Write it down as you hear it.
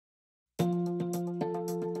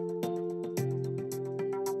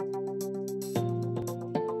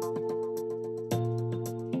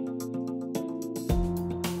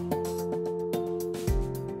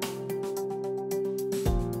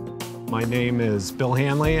My name is Bill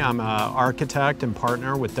Hanley. I'm an architect and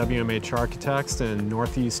partner with WMH Architects in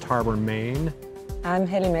Northeast Harbor, Maine. I'm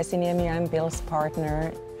Heli Mesiniemi, I'm Bill's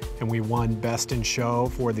partner. And we won Best in Show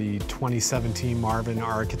for the 2017 Marvin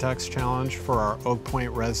Architects Challenge for our Oak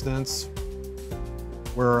Point residents.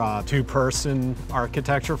 We're a two-person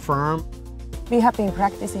architecture firm. We have been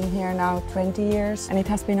practicing here now 20 years, and it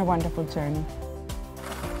has been a wonderful journey.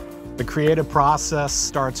 The creative process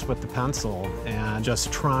starts with the pencil and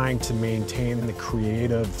just trying to maintain the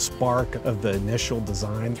creative spark of the initial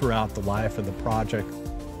design throughout the life of the project.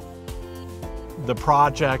 The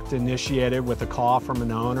project initiated with a call from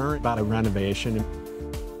an owner about a renovation.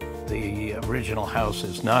 The original house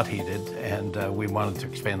is not heated, and we wanted to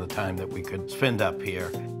expand the time that we could spend up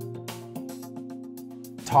here.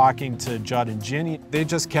 Talking to Judd and Ginny, they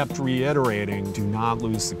just kept reiterating, do not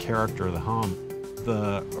lose the character of the home.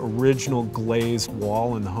 The original glazed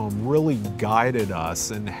wall in the home really guided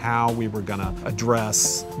us in how we were going to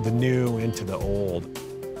address the new into the old.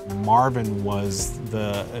 Marvin was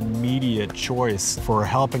the immediate choice for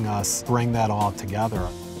helping us bring that all together.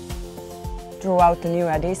 Throughout the new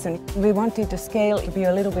addition, we wanted the scale to be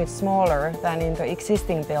a little bit smaller than in the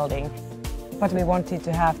existing building, but we wanted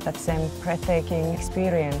to have that same breathtaking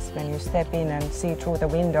experience when you step in and see through the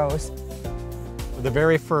windows. The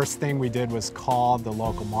very first thing we did was call the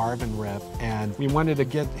local Marvin rep, and we wanted to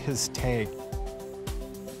get his take.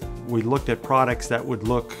 We looked at products that would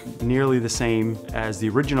look nearly the same as the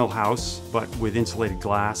original house, but with insulated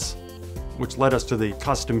glass, which led us to the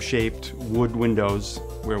custom-shaped wood windows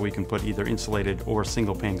where we can put either insulated or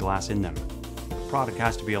single-pane glass in them. The product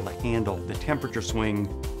has to be able to handle the temperature swing,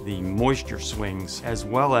 the moisture swings, as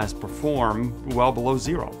well as perform well below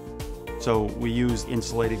zero. So we used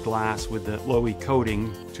insulated glass with the low-E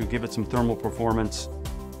coating to give it some thermal performance.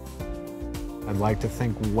 I'd like to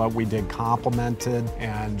think what we did complemented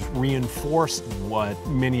and reinforced what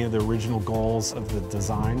many of the original goals of the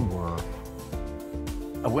design were.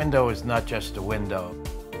 A window is not just a window.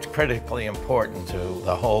 It's critically important to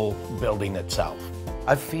the whole building itself.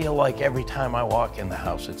 I feel like every time I walk in the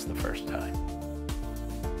house, it's the first time.